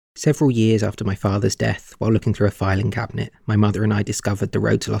Several years after my father's death, while looking through a filing cabinet, my mother and I discovered The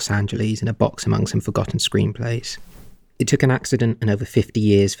Road to Los Angeles in a box among some forgotten screenplays. It took an accident and over 50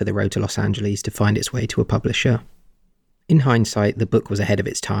 years for The Road to Los Angeles to find its way to a publisher. In hindsight, the book was ahead of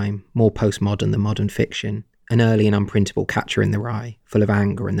its time, more postmodern than modern fiction, an early and unprintable catcher in the rye, full of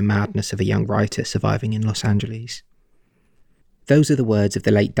anger and the madness of a young writer surviving in Los Angeles. Those are the words of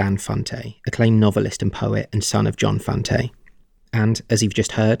the late Dan Fante, acclaimed novelist and poet and son of John Fante. And, as you've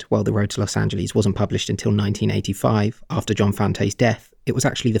just heard, while The Road to Los Angeles wasn't published until 1985, after John Fante's death, it was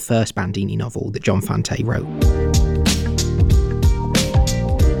actually the first Bandini novel that John Fante wrote.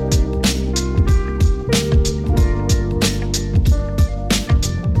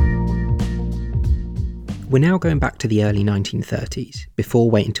 We're now going back to the early 1930s,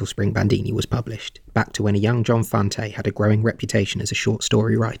 before Wait Until Spring Bandini was published, back to when a young John Fante had a growing reputation as a short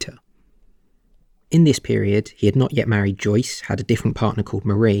story writer. In this period, he had not yet married Joyce, had a different partner called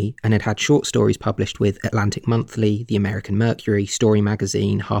Marie, and had had short stories published with Atlantic Monthly, The American Mercury, Story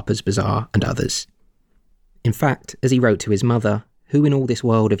Magazine, Harper's Bazaar, and others. In fact, as he wrote to his mother, who in all this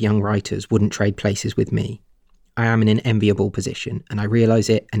world of young writers wouldn't trade places with me? I am in an enviable position, and I realise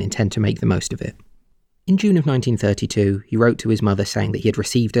it and intend to make the most of it. In June of 1932, he wrote to his mother saying that he had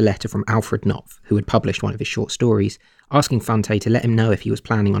received a letter from Alfred Knopf, who had published one of his short stories, asking Fante to let him know if he was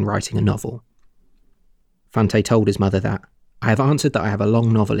planning on writing a novel. Fante told his mother that, "I have answered that I have a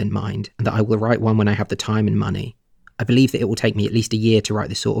long novel in mind, and that I will write one when I have the time and money. I believe that it will take me at least a year to write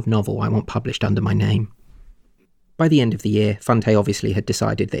the sort of novel I want published under my name." By the end of the year, Fante obviously had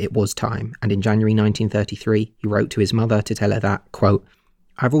decided that it was time, and in January 1933, he wrote to his mother to tell her that, quote,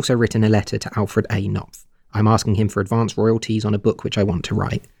 "I've also written a letter to Alfred A. Knopf. I'm asking him for advance royalties on a book which I want to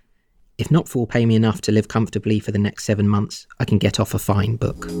write. If Knopf will pay me enough to live comfortably for the next 7 months, I can get off a fine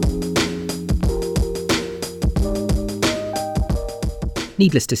book."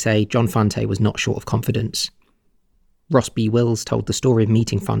 Needless to say, John Fante was not short of confidence. Ross B. Wills told the story of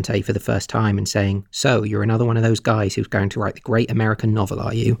meeting Fante for the first time and saying, "So, you're another one of those guys who's going to write the great American novel,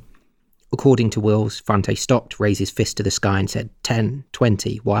 are you?" According to Wills, Fante stopped, raised his fist to the sky and said, 10,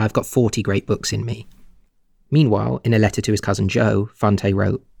 20, why, I've got 40 great books in me. Meanwhile, in a letter to his cousin Joe, Fante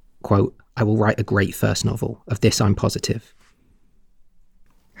wrote, quote, "I will write a great first novel. Of this I'm positive."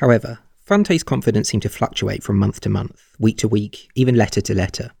 However, Fante's confidence seemed to fluctuate from month to month, week to week, even letter to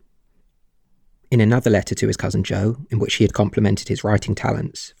letter. In another letter to his cousin Joe, in which he had complimented his writing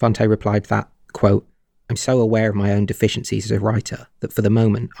talents, Fante replied that, quote, "I'm so aware of my own deficiencies as a writer that for the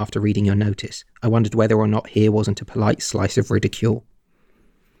moment, after reading your notice, I wondered whether or not here wasn't a polite slice of ridicule."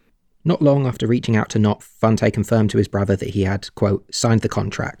 Not long after reaching out to Knopf, Fante confirmed to his brother that he had, quote, "signed the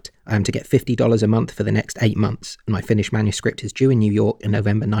contract. I am to get $50 a month for the next 8 months, and my finished manuscript is due in New York in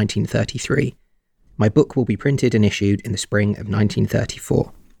November 1933. My book will be printed and issued in the spring of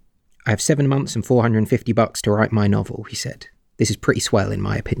 1934. I have 7 months and $450 to write my novel," he said. "This is pretty swell in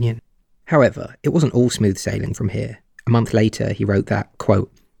my opinion." However, it wasn't all smooth sailing from here. A month later, he wrote that,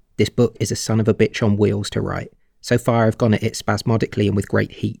 quote, "This book is a son of a bitch on wheels to write. So far I've gone at it spasmodically and with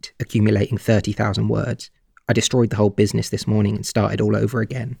great heat, accumulating 30,000 words. I destroyed the whole business this morning and started all over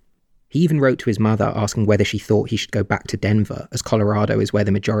again." He even wrote to his mother asking whether she thought he should go back to Denver, as Colorado is where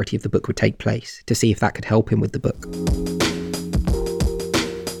the majority of the book would take place, to see if that could help him with the book.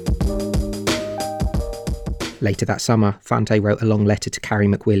 Later that summer, Fante wrote a long letter to Carrie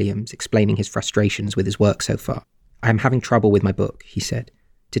McWilliams explaining his frustrations with his work so far. "I am having trouble with my book," he said.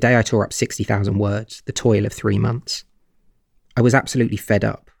 "Today I tore up 60,000 words, the toil of 3 months. I was absolutely fed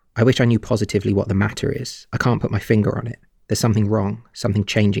up. I wish I knew positively what the matter is. I can't put my finger on it. There's something wrong, something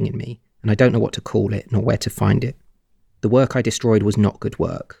changing in me, and I don't know what to call it, nor where to find it. The work I destroyed was not good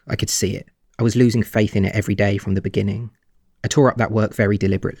work. I could see it. I was losing faith in it every day from the beginning. I tore up that work very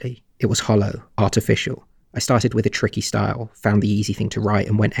deliberately. It was hollow, artificial. I started with a tricky style, found the easy thing to write,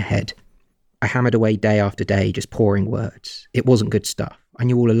 and went ahead. I hammered away day after day, just pouring words. It wasn't good stuff. I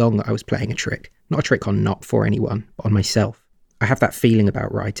knew all along that I was playing a trick. Not a trick on Knopf or anyone, but on myself. I have that feeling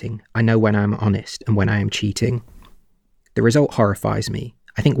about writing. I know when I am honest and when I am cheating. The result horrifies me.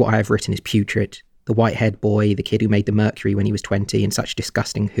 I think what I have written is putrid. The white-haired boy, the kid who made the Mercury when he was 20, and such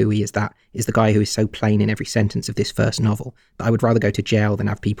disgusting hooey as that, is the guy who is so plain in every sentence of this first novel that I would rather go to jail than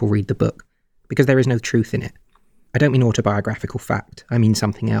have people read the book, because there is no truth in it. I don't mean autobiographical fact, I mean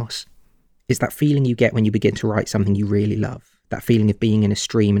something else. It's that feeling you get when you begin to write something you really love, that feeling of being in a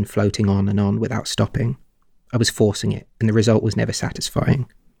stream and floating on without stopping. I was forcing it, and the result was never satisfying.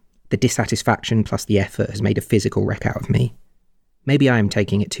 The dissatisfaction plus the effort has made a physical wreck out of me. Maybe I am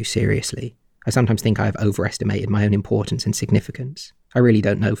taking it too seriously. I sometimes think I have overestimated my own importance and significance. I really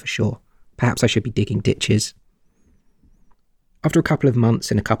don't know for sure. Perhaps I should be digging ditches. After a couple of months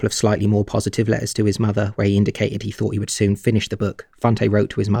and a couple of slightly more positive letters to his mother, where he indicated he thought he would soon finish the book, Fante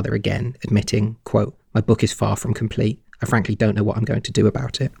wrote to his mother again, admitting, quote, "My book is far from complete. I frankly don't know what I'm going to do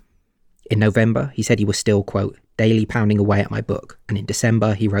about it." In November, he said he was still, quote, "daily pounding away at my book," and in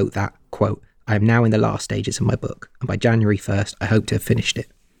December he wrote that, quote, "I am now in the last stages of my book, and by January 1st I hope to have finished it."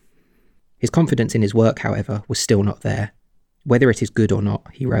 His confidence in his work, however, was still not there. "Whether it is good or not,"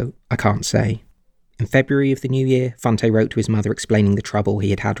 he wrote, "I can't say." In February of the new year, Fante wrote to his mother explaining the trouble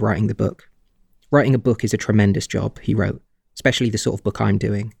he had writing the book. "Writing a book is a tremendous job," he wrote, "especially the sort of book I'm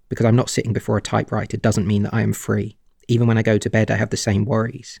doing, because I'm not sitting before a typewriter doesn't mean that I am free. Even when I go to bed I have the same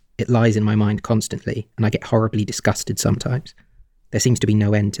worries. It lies in my mind constantly, and I get horribly disgusted sometimes. There seems to be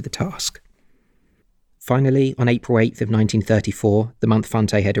no end to the task." Finally, on April 8th of 1934, the month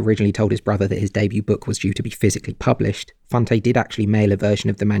Fante had originally told his brother that his debut book was due to be physically published, Fante did actually mail a version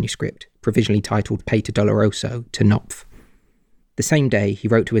of the manuscript, provisionally titled Pater Doloroso, to Knopf. The same day, he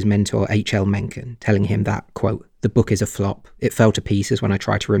wrote to his mentor H.L. Mencken, telling him that, quote, "The book is a flop. It fell to pieces when I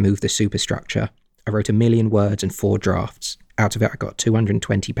tried to remove the superstructure. I wrote 1,000,000 words and 4 drafts. Out of it I got a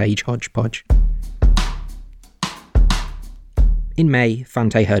 220-page hodgepodge." In May,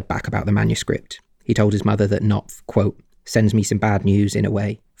 Fante heard back about the manuscript. He told his mother that Knopf, quote, "sends me some bad news in a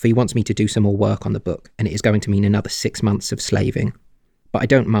way, for he wants me to do some more work on the book, and it is going to mean another 6 months of slaving. But I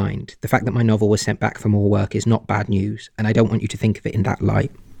don't mind. The fact that my novel was sent back for more work is not bad news, and I don't want you to think of it in that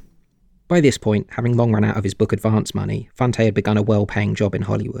light." By this point, having long run out of his book advance money, Fante had begun a well-paying job in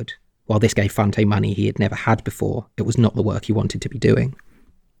Hollywood. While this gave Fante money he had never had before, it was not the work he wanted to be doing.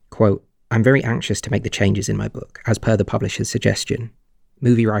 Quote, "I'm very anxious to make the changes in my book, as per the publisher's suggestion.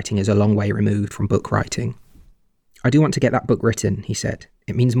 Movie writing is a long way removed from book writing. I do want to get that book written," he said.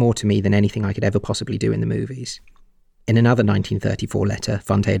 "It means more to me than anything I could ever possibly do in the movies." In another 1934 letter,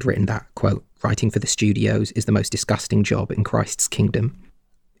 Fante had written that, quote, "writing for the studios is the most disgusting job in Christ's kingdom."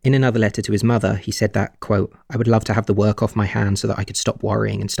 In another letter to his mother, he said that, quote, "I would love to have the work off my hands so that I could stop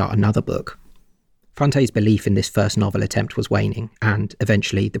worrying and start another book." Fante's belief in this first novel attempt was waning, and,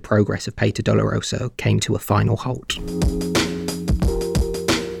 eventually, the progress of Pater Doloroso came to a final halt.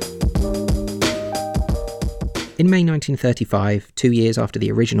 In May 1935, 2 years after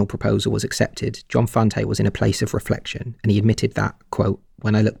the original proposal was accepted, John Fante was in a place of reflection, and he admitted that, quote,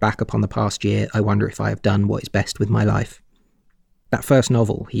 "when I look back upon the past year, I wonder if I have done what is best with my life." That first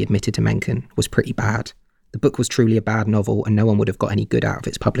novel, he admitted to Mencken, was pretty bad. The book was truly a bad novel, and no one would have got any good out of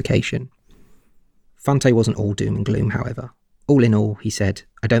its publication. Fante wasn't all doom and gloom, however. All in all, he said,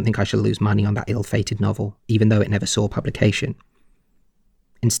 "I don't think I shall lose money on that ill-fated novel, even though it never saw publication."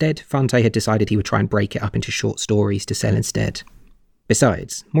 Instead, Fante had decided he would try and break it up into short stories to sell instead.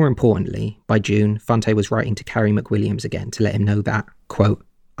 Besides, more importantly, by June, Fante was writing to Carey McWilliams again to let him know that, quote,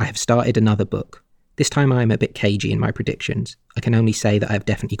 "I have started another book. This time I am a bit cagey in my predictions. I can only say that I have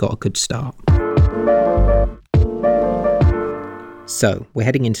definitely got a good start." So, we're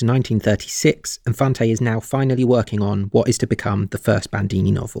heading into 1936, and Fante is now finally working on what is to become the first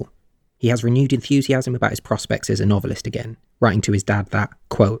Bandini novel. He has renewed enthusiasm about his prospects as a novelist again, writing to his dad that,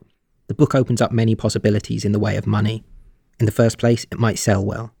 quote, "the book opens up many possibilities in the way of money. In the first place, it might sell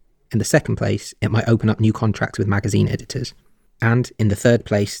well. In the second place, it might open up new contracts with magazine editors. And in the third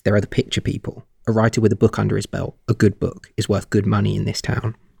place, there are the picture people. A writer with a book under his belt, a good book, is worth good money in this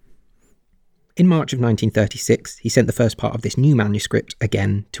town." In March of 1936, he sent the first part of this new manuscript,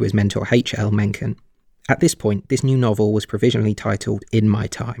 again, to his mentor H.L. Mencken. At this point, this new novel was provisionally titled In My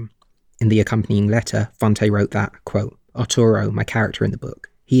Time. In the accompanying letter, Fante wrote that, quote, "Arturo, my character in the book,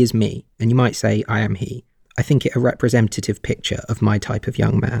 he is me, and you might say I am he. I think it a representative picture of my type of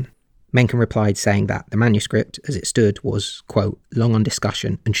young man." Mencken replied saying that the manuscript, as it stood, was, quote, "long on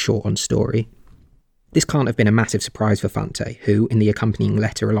discussion and short on story." This can't have been a massive surprise for Fante, who, in the accompanying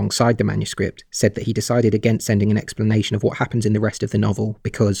letter alongside the manuscript, said that he decided against sending an explanation of what happens in the rest of the novel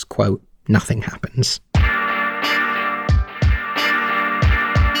because, quote, "nothing happens."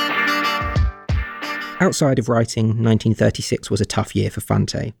 Outside of writing, 1936 was a tough year for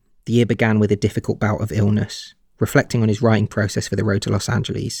Fante. The year began with a difficult bout of illness. Reflecting on his writing process for The Road to Los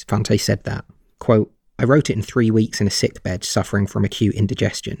Angeles, Fante said that, quote, "I wrote it in 3 weeks in a sickbed suffering from acute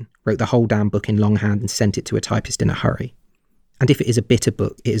indigestion, wrote the whole damn book in longhand and sent it to a typist in a hurry. And if it is a bitter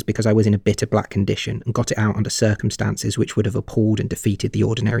book, it is because I was in a bitter black condition and got it out under circumstances which would have appalled and defeated the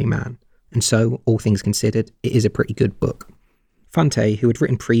ordinary man. And so, all things considered, it is a pretty good book." Fante, who had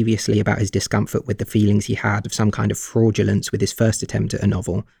written previously about his discomfort with the feelings he had of some kind of fraudulence with his first attempt at a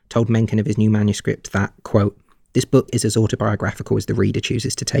novel, told Mencken of his new manuscript that, quote, "this book is as autobiographical as the reader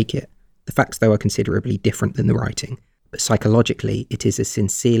chooses to take it. The facts, though, are considerably different than the writing, but psychologically it is as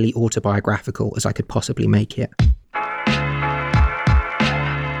sincerely autobiographical as I could possibly make it."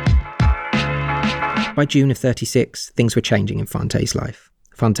 By June of 36, things were changing in Fante's life.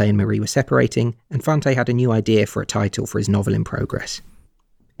 Fante and Marie were separating, and Fante had a new idea for a title for his novel in progress.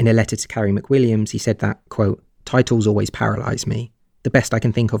 In a letter to Carrie McWilliams, he said that, quote, "Titles always paralyse me. The best I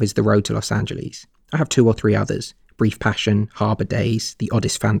can think of is The Road to Los Angeles. I have 2 or 3 others, Brief Passion, Harbour Days, The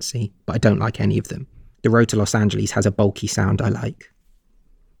Oddest Fancy, but I don't like any of them. The Road to Los Angeles has a bulky sound I like."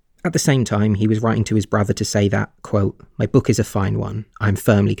 At the same time, he was writing to his brother to say that, quote, "My book is a fine one. I am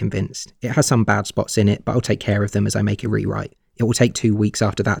firmly convinced. It has some bad spots in it, but I'll take care of them as I make a rewrite. It will take 2 weeks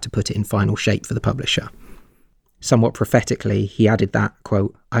after that to put it in final shape for the publisher." Somewhat prophetically, he added that,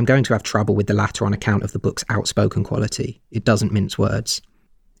 quote, "I'm going to have trouble with the latter on account of the book's outspoken quality. It doesn't mince words."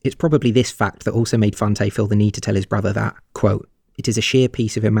 It's probably this fact that also made Fante feel the need to tell his brother that, quote, "It is a sheer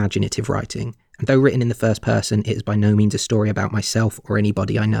piece of imaginative writing, and though written in the first person, it is by no means a story about myself or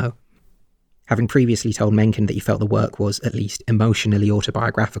anybody I know." Having previously told Mencken that he felt the work was, at least, emotionally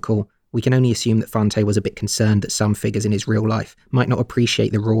autobiographical, we can only assume that Fante was a bit concerned that some figures in his real life might not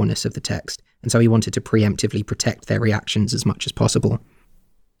appreciate the rawness of the text, and so he wanted to preemptively protect their reactions as much as possible.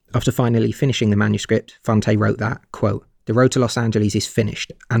 After finally finishing the manuscript, Fante wrote that, quote, "The Road to Los Angeles is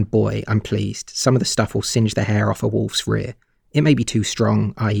finished, and boy, I'm pleased. Some of the stuff will singe the hair off a wolf's rear. It may be too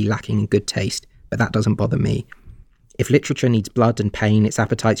strong, i.e. lacking in good taste, but that doesn't bother me. If literature needs blood and pain, its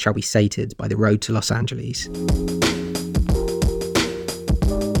appetite shall be sated by The Road to Los Angeles."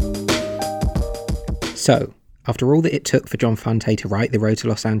 So, after all that it took for John Fante to write The Road to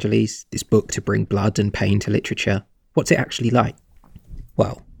Los Angeles, this book to bring blood and pain to literature, what's it actually like?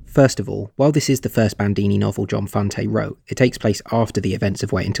 Well, first of all, while this is the first Bandini novel John Fante wrote, it takes place after the events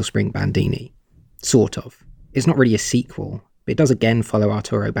of Wait Until Spring Bandini. Sort of. It's not really a sequel, but it does again follow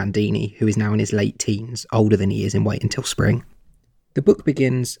Arturo Bandini, who is now in his late teens, older than he is in Wait Until Spring. The book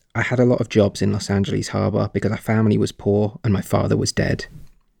begins, "I had a lot of jobs in Los Angeles Harbour because our family was poor and my father was dead."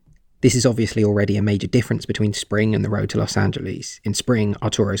 This is obviously already a major difference between Spring and The Road to Los Angeles. In Spring,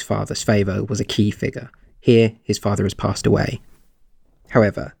 Arturo's father, Svevo, was a key figure. Here, his father has passed away.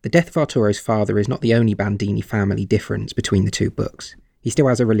 However, the death of Arturo's father is not the only Bandini family difference between the two books. He still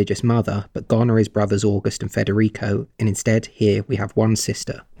has a religious mother, but gone are his brothers August and Federico, and instead, here we have one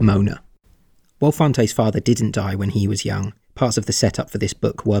sister, Mona. While Fante's father didn't die when he was young, parts of the setup for this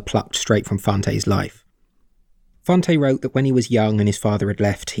book were plucked straight from Fante's life. Fante wrote that when he was young and his father had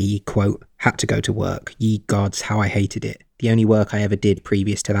left, he, quote, "had to go to work. Ye gods, how I hated it. The only work I ever did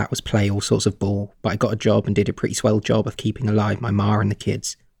previous to that was play all sorts of ball, but I got a job and did a pretty swell job of keeping alive my ma and the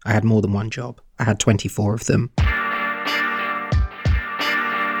kids. I had more than one job. I had 24 of them."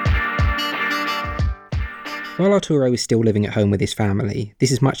 While Arturo is still living at home with his family,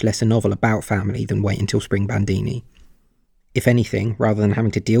 this is much less a novel about family than Wait Until Spring Bandini. If anything, rather than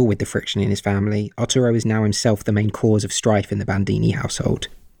having to deal with the friction in his family, Arturo is now himself the main cause of strife in the Bandini household.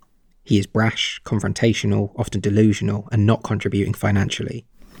 He is brash, confrontational, often delusional, and not contributing financially.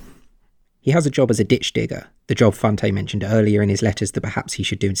 He has a job as a ditch digger, the job Fante mentioned earlier in his letters that perhaps he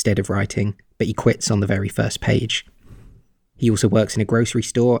should do instead of writing, but he quits on the very first page. He also works in a grocery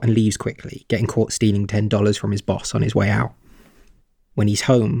store and leaves quickly, getting caught stealing $10 from his boss on his way out. When he's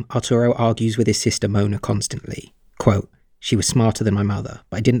home, Arturo argues with his sister Mona constantly. Quote, "She was smarter than my mother,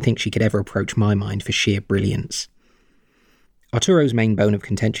 but I didn't think she could ever approach my mind for sheer brilliance." Arturo's main bone of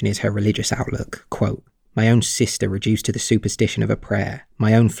contention is her religious outlook. Quote, "My own sister reduced to the superstition of a prayer,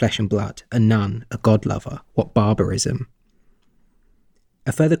 my own flesh and blood, a nun, a god-lover, what barbarism."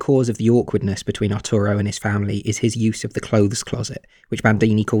 A further cause of the awkwardness between Arturo and his family is his use of the clothes closet, which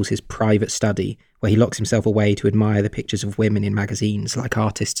Bandini calls his private study, where he locks himself away to admire the pictures of women in magazines like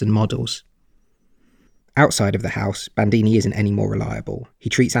artists and models. Outside of the house, Bandini isn't any more reliable. He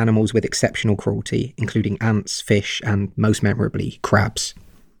treats animals with exceptional cruelty, including ants, fish, and, most memorably, crabs.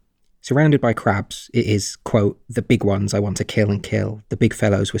 Surrounded by crabs, it is, quote, "the big ones I want to kill and kill. The big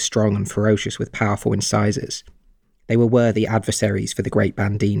fellows were strong and ferocious with powerful incisors. They were worthy adversaries for the great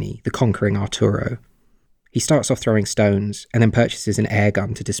Bandini, the conquering Arturo." He starts off throwing stones, and then purchases an air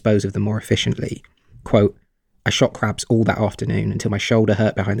gun to dispose of them more efficiently. Quote, "I shot crabs all that afternoon until my shoulder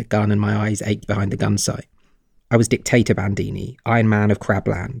hurt behind the gun and my eyes ached behind the gun sight. I was dictator Bandini, Iron Man of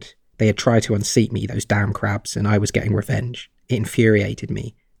Crabland. They had tried to unseat me, those damn crabs, and I was getting revenge. It infuriated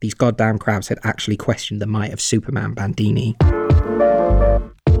me. These goddamn crabs had actually questioned the might of Superman Bandini."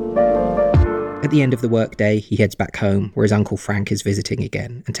 At the end of the workday, he heads back home, where his uncle Frank is visiting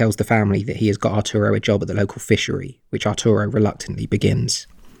again, and tells the family that he has got Arturo a job at the local fishery, which Arturo reluctantly begins.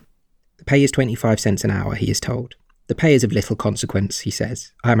 The pay is 25 cents an hour, he is told. "The pay is of little consequence," he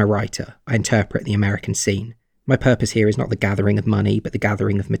says. "I am a writer. I interpret the American scene. My purpose here is not the gathering of money, but the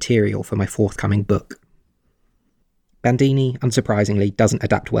gathering of material for my forthcoming book." Bandini, unsurprisingly, doesn't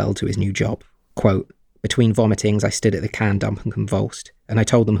adapt well to his new job. Quote, Between vomitings, I stood at the can dump and convulsed, and I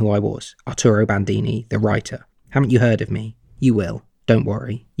told them who I was, Arturo Bandini, the writer. Haven't you heard of me? You will. Don't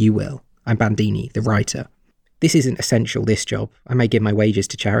worry, you will. I'm Bandini, the writer. This isn't essential, this job. I may give my wages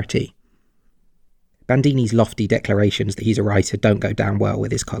to charity. Bandini's lofty declarations that he's a writer don't go down well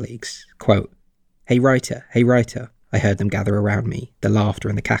with his colleagues. Quote, hey writer, I heard them gather around me, the laughter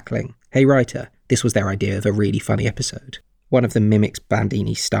and the cackling. Hey writer, this was their idea of a really funny episode. One of them mimics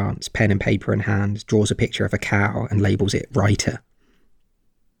Bandini's stance, pen and paper in hand, draws a picture of a cow and labels it writer.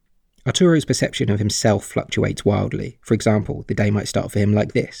 Arturo's perception of himself fluctuates wildly. For example, the day might start for him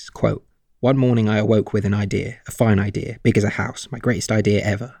like this, quote, one morning I awoke with an idea, a fine idea, big as a house, my greatest idea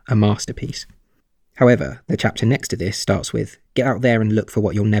ever, a masterpiece. However, the chapter next to this starts with, get out there and look for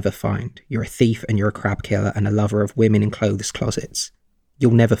what you'll never find. You're a thief and you're a crab killer and a lover of women in clothes closets.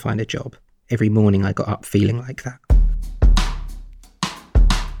 You'll never find a job. Every morning I got up feeling like that.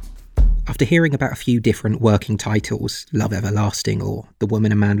 After hearing about a few different working titles, Love Everlasting or The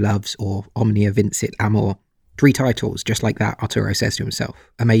Woman a Man Loves or Omnia Vincit Amor, 3 titles just like that, Arturo says to himself.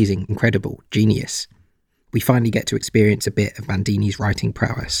 Amazing, incredible, genius. We finally get to experience a bit of Bandini's writing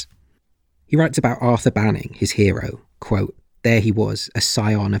prowess. He writes about Arthur Banning, his hero, quote, there he was, a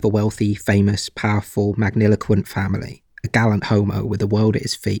scion of a wealthy, famous, powerful, magniloquent family, a gallant homo with the world at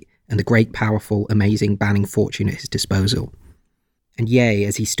his feet and the great, powerful, amazing Banning fortune at his disposal. And yea,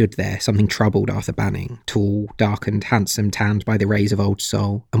 as he stood there, something troubled Arthur Banning, tall, darkened, handsome, tanned by the rays of old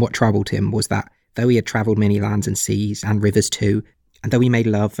soul, and what troubled him was that, though he had travelled many lands and seas, and rivers too, and though he made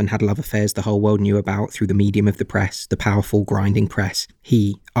love and had love affairs the whole world knew about through the medium of the press, the powerful, grinding press,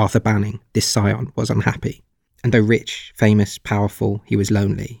 he, Arthur Banning, this scion, was unhappy. And though rich, famous, powerful, he was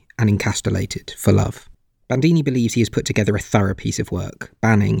lonely, and encastellated for love. Bandini believes he has put together a thorough piece of work.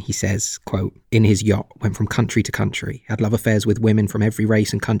 Banning, he says, quote, in his yacht, went from country to country, had love affairs with women from every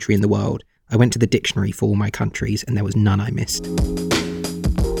race and country in the world. I went to the dictionary for all my countries, and there was none I missed.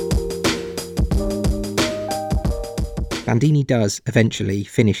 Bandini does eventually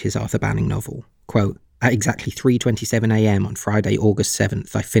finish his Arthur Banning novel. Quote, at exactly 3:27 a.m. on Friday, August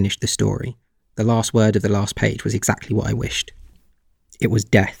 7th, I finished the story. The last word of the last page was exactly what I wished. It was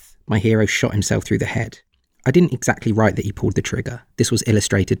death. My hero shot himself through the head. I didn't exactly write that he pulled the trigger. This was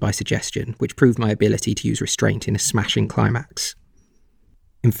illustrated by suggestion, which proved my ability to use restraint in a smashing climax.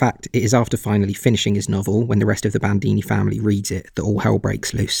 In fact, it is after finally finishing his novel, when the rest of the Bandini family reads it, that all hell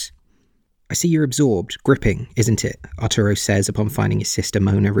breaks loose. I see you're absorbed, gripping, isn't it? Arturo says upon finding his sister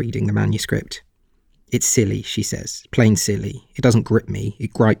Mona reading the manuscript. It's silly, she says, plain silly. It doesn't grip me,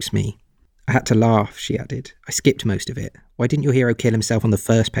 it gripes me. I had to laugh, she added. I skipped most of it. Why didn't your hero kill himself on the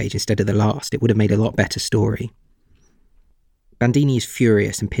first page instead of the last? It would have made a lot better story. Bandini is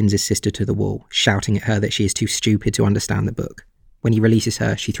furious and pins his sister to the wall, shouting at her that she is too stupid to understand the book. When he releases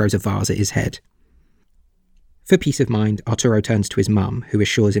her, she throws a vase at his head. For peace of mind, Arturo turns to his mum, who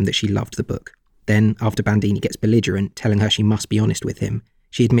assures him that she loved the book. Then, after Bandini gets belligerent, telling her she must be honest with him,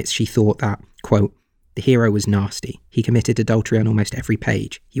 she admits she thought that, quote, the hero was nasty. He committed adultery on almost every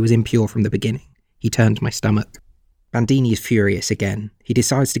page. He was impure from the beginning. He turned my stomach. Bandini is furious again. He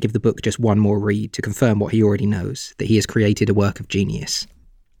decides to give the book just one more read to confirm what he already knows, that he has created a work of genius.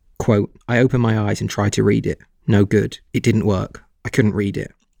 Quote, I opened my eyes and tried to read it. No good. It didn't work. I couldn't read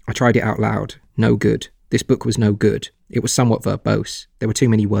it. I tried it out loud. No good. This book was no good. It was somewhat verbose. There were too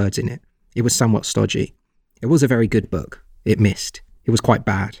many words in it. It was somewhat stodgy. It was a very good book. It missed. It was quite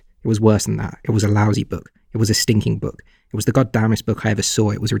bad. It was worse than that. It was a lousy book. It was a stinking book. It was the goddamnest book I ever saw.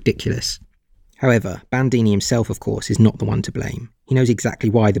 It was ridiculous. However, Bandini himself, of course, is not the one to blame. He knows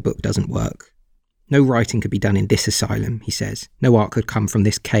exactly why the book doesn't work. No writing could be done in this asylum, he says. No art could come from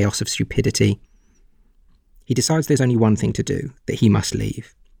this chaos of stupidity. He decides there's only one thing to do, that he must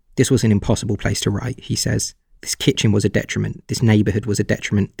leave. This was an impossible place to write, he says. This kitchen was a detriment. This neighbourhood was a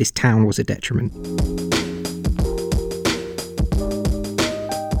detriment. This town was a detriment.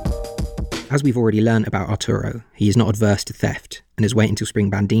 As we've already learnt about Arturo, he is not adverse to theft, and as Wait Until Spring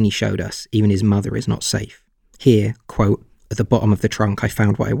Bandini showed us, even his mother is not safe. Here, quote, at the bottom of the trunk I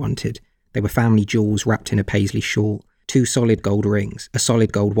found what I wanted. They were family jewels wrapped in a paisley shawl, 2 solid gold rings, a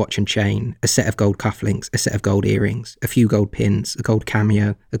solid gold watch and chain, a set of gold cufflinks, a set of gold earrings, a few gold pins, a gold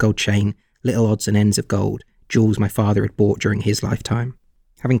cameo, a gold chain, little odds and ends of gold, jewels my father had bought during his lifetime.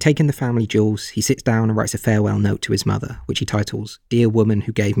 Having taken the family jewels, he sits down and writes a farewell note to his mother, which he titles, Dear Woman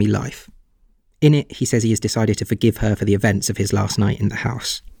Who Gave Me Life. In it, he says he has decided to forgive her for the events of his last night in the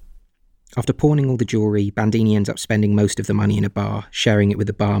house. After pawning all the jewellery, Bandini ends up spending most of the money in a bar, sharing it with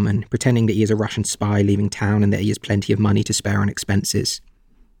the barman, pretending that he is a Russian spy leaving town and that he has plenty of money to spare on expenses.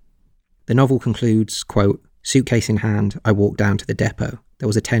 The novel concludes, quote, suitcase in hand, I walk down to the depot. there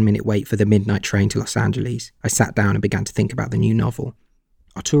was a 10-minute wait for the midnight train to Los Angeles, I sat down and began to think about the new novel.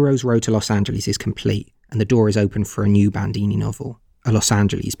 Arturo's Road to Los Angeles is complete, and the door is open for a new Bandini novel, a Los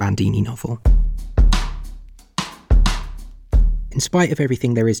Angeles Bandini novel. In spite of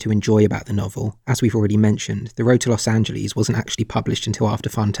everything there is to enjoy about the novel, as we've already mentioned, The Road to Los Angeles wasn't actually published until after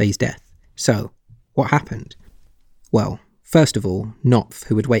Fante's death. So, what happened? Well, first of all, Knopf,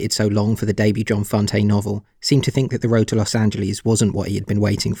 who had waited so long for the debut John Fante novel, seemed to think that The Road to Los Angeles wasn't what he had been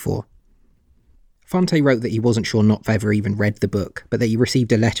waiting for. Fante wrote that he wasn't sure Knopf ever even read the book, but that he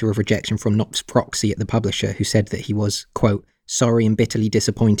received a letter of rejection from Knopf's proxy at the publisher who said that he was, quote, sorry and bitterly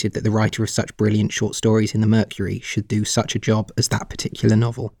disappointed that the writer of such brilliant short stories in the Mercury should do such a job as that particular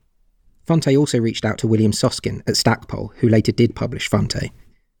novel. Fante also reached out to William Soskin at Stackpole, who later did publish Fante.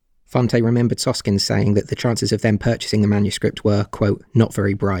 Fante remembered Soskin saying that the chances of them purchasing the manuscript were, quote, not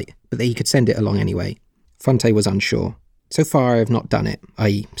very bright, but that he could send it along anyway. Fante was unsure. So far I have not done it,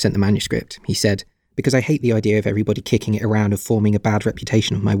 i.e. sent the manuscript, he said, because I hate the idea of everybody kicking it around and forming a bad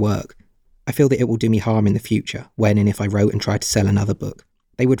reputation of my work. I feel that it will do me harm in the future, when and if I wrote and tried to sell another book.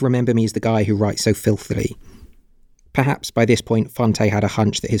 They would remember me as the guy who writes so filthily. Perhaps by this point Fante had a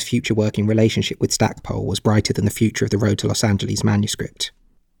hunch that his future working relationship with Stackpole was brighter than the future of the Road to Los Angeles manuscript.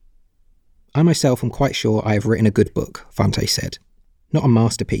 I myself am quite sure I have written a good book, Fante said. Not a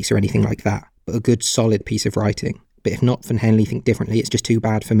masterpiece or anything like that, but a good solid piece of writing. But if Knopf and Henley think differently, it's just too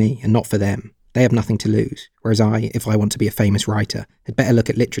bad for me and not for them. They have nothing to lose, whereas I, if I want to be a famous writer, had better look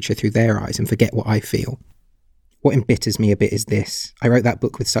at literature through their eyes and forget what I feel. What embitters me a bit is this. I wrote that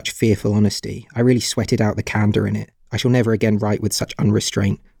book with such fearful honesty. I really sweated out the candour in it. I shall never again write with such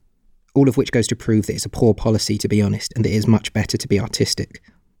unrestraint. All of which goes to prove that it's a poor policy to be honest, and that it is much better to be artistic.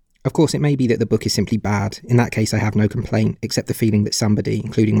 Of course, it may be that the book is simply bad. In that case, I have no complaint, except the feeling that somebody,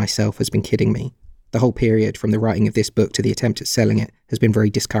 including myself, has been kidding me. The whole period, from the writing of this book to the attempt at selling it, has been very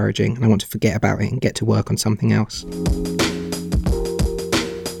discouraging, and I want to forget about it and get to work on something else.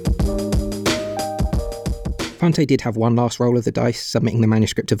 Fante did have one last roll of the dice, submitting the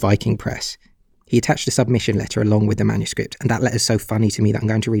manuscript to Viking Press. He attached a submission letter along with the manuscript, and that letter's so funny to me that I'm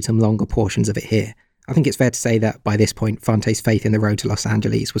going to read some longer portions of it here. I think it's fair to say that, by this point, Fante's faith in the Road to Los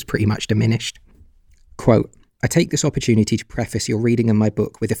Angeles was pretty much diminished. Quote, I take this opportunity to preface your reading of my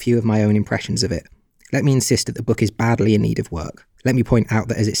book with a few of my own impressions of it. Let me insist that the book is badly in need of work. Let me point out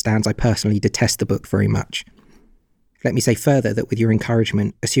that as it stands, I personally detest the book very much. Let me say further that with your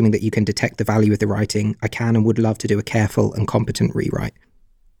encouragement, assuming that you can detect the value of the writing, I can and would love to do a careful and competent rewrite.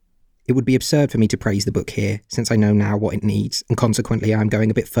 It would be absurd for me to praise the book here, since I know now what it needs, and consequently I am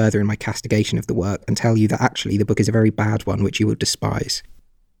going a bit further in my castigation of the work and tell you that actually the book is a very bad one which you will despise.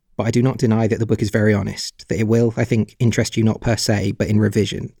 But I do not deny that the book is very honest, that it will, I think, interest you not per se, but in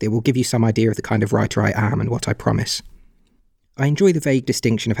revision. It will give you some idea of the kind of writer I am and what I promise. I enjoy the vague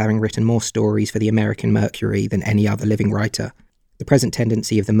distinction of having written more stories for the American Mercury than any other living writer. The present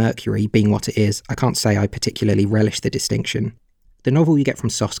tendency of the Mercury being what it is, I can't say I particularly relish the distinction. The novel you get from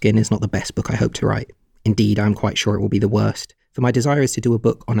Soskin is not the best book I hope to write. Indeed, I am quite sure it will be the worst, for my desire is to do a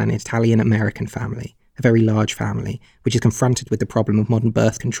book on an Italian-American family, a very large family, which is confronted with the problem of modern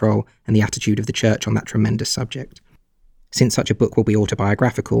birth control and the attitude of the church on that tremendous subject. Since such a book will be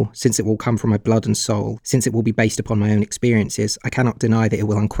autobiographical, since it will come from my blood and soul, since it will be based upon my own experiences, I cannot deny that it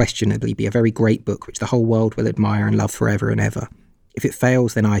will unquestionably be a very great book which the whole world will admire and love forever and ever. If it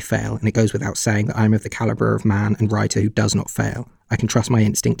fails, then I fail, and it goes without saying that I am of the calibre of man and writer who does not fail. I can trust my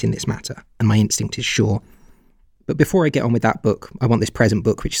instinct in this matter, and my instinct is sure. But before I get on with that book, I want this present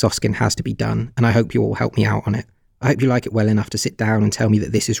book which Soskin has to be done, and I hope you all help me out on it. I hope you like it well enough to sit down and tell me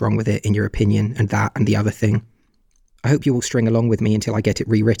that this is wrong with it in your opinion, and that and the other thing. I hope you will string along with me until I get it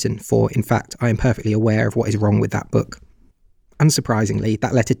rewritten, for, in fact, I am perfectly aware of what is wrong with that book. Unsurprisingly,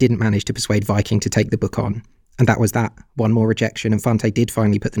 that letter didn't manage to persuade Viking to take the book on. And that was that. One more rejection, and Fante did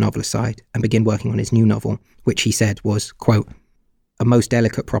finally put the novel aside and begin working on his new novel, which he said was, quote, a most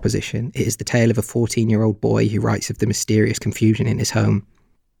delicate proposition. It is the tale of a 14-year-old boy who writes of the mysterious confusion in his home.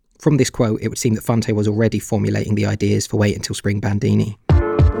 From this quote, it would seem that Fante was already formulating the ideas for Wait Until Spring Bandini.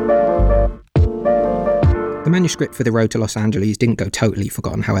 The manuscript for The Road to Los Angeles didn't go totally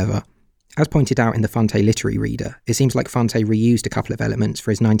forgotten, however. As pointed out in the Fante Literary Reader, it seems like Fante reused a couple of elements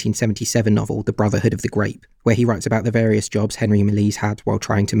for his 1977 novel The Brotherhood of the Grape, where he writes about the various jobs Henry Melise had while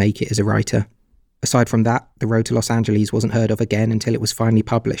trying to make it as a writer. Aside from that, The Road to Los Angeles wasn't heard of again until it was finally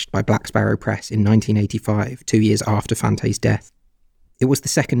published by Black Sparrow Press in 1985, 2 years after Fante's death. It was the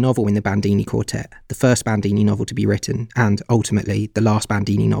second novel in the Bandini Quartet, the first Bandini novel to be written, and, ultimately, the last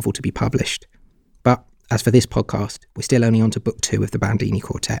Bandini novel to be published. But, as for this podcast, we're still only on to book 2 of the Bandini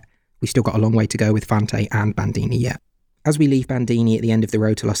Quartet. We still got a long way to go with Fante and Bandini yet. As we leave Bandini at the end of the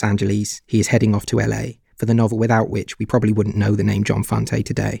road to Los Angeles, he is heading off to LA for the novel without which we probably wouldn't know the name John Fante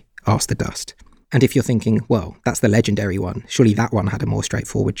today, Ask the Dust. And if you're thinking, well, that's the legendary one, surely that one had a more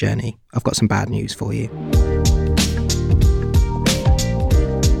straightforward journey, I've got some bad news for you.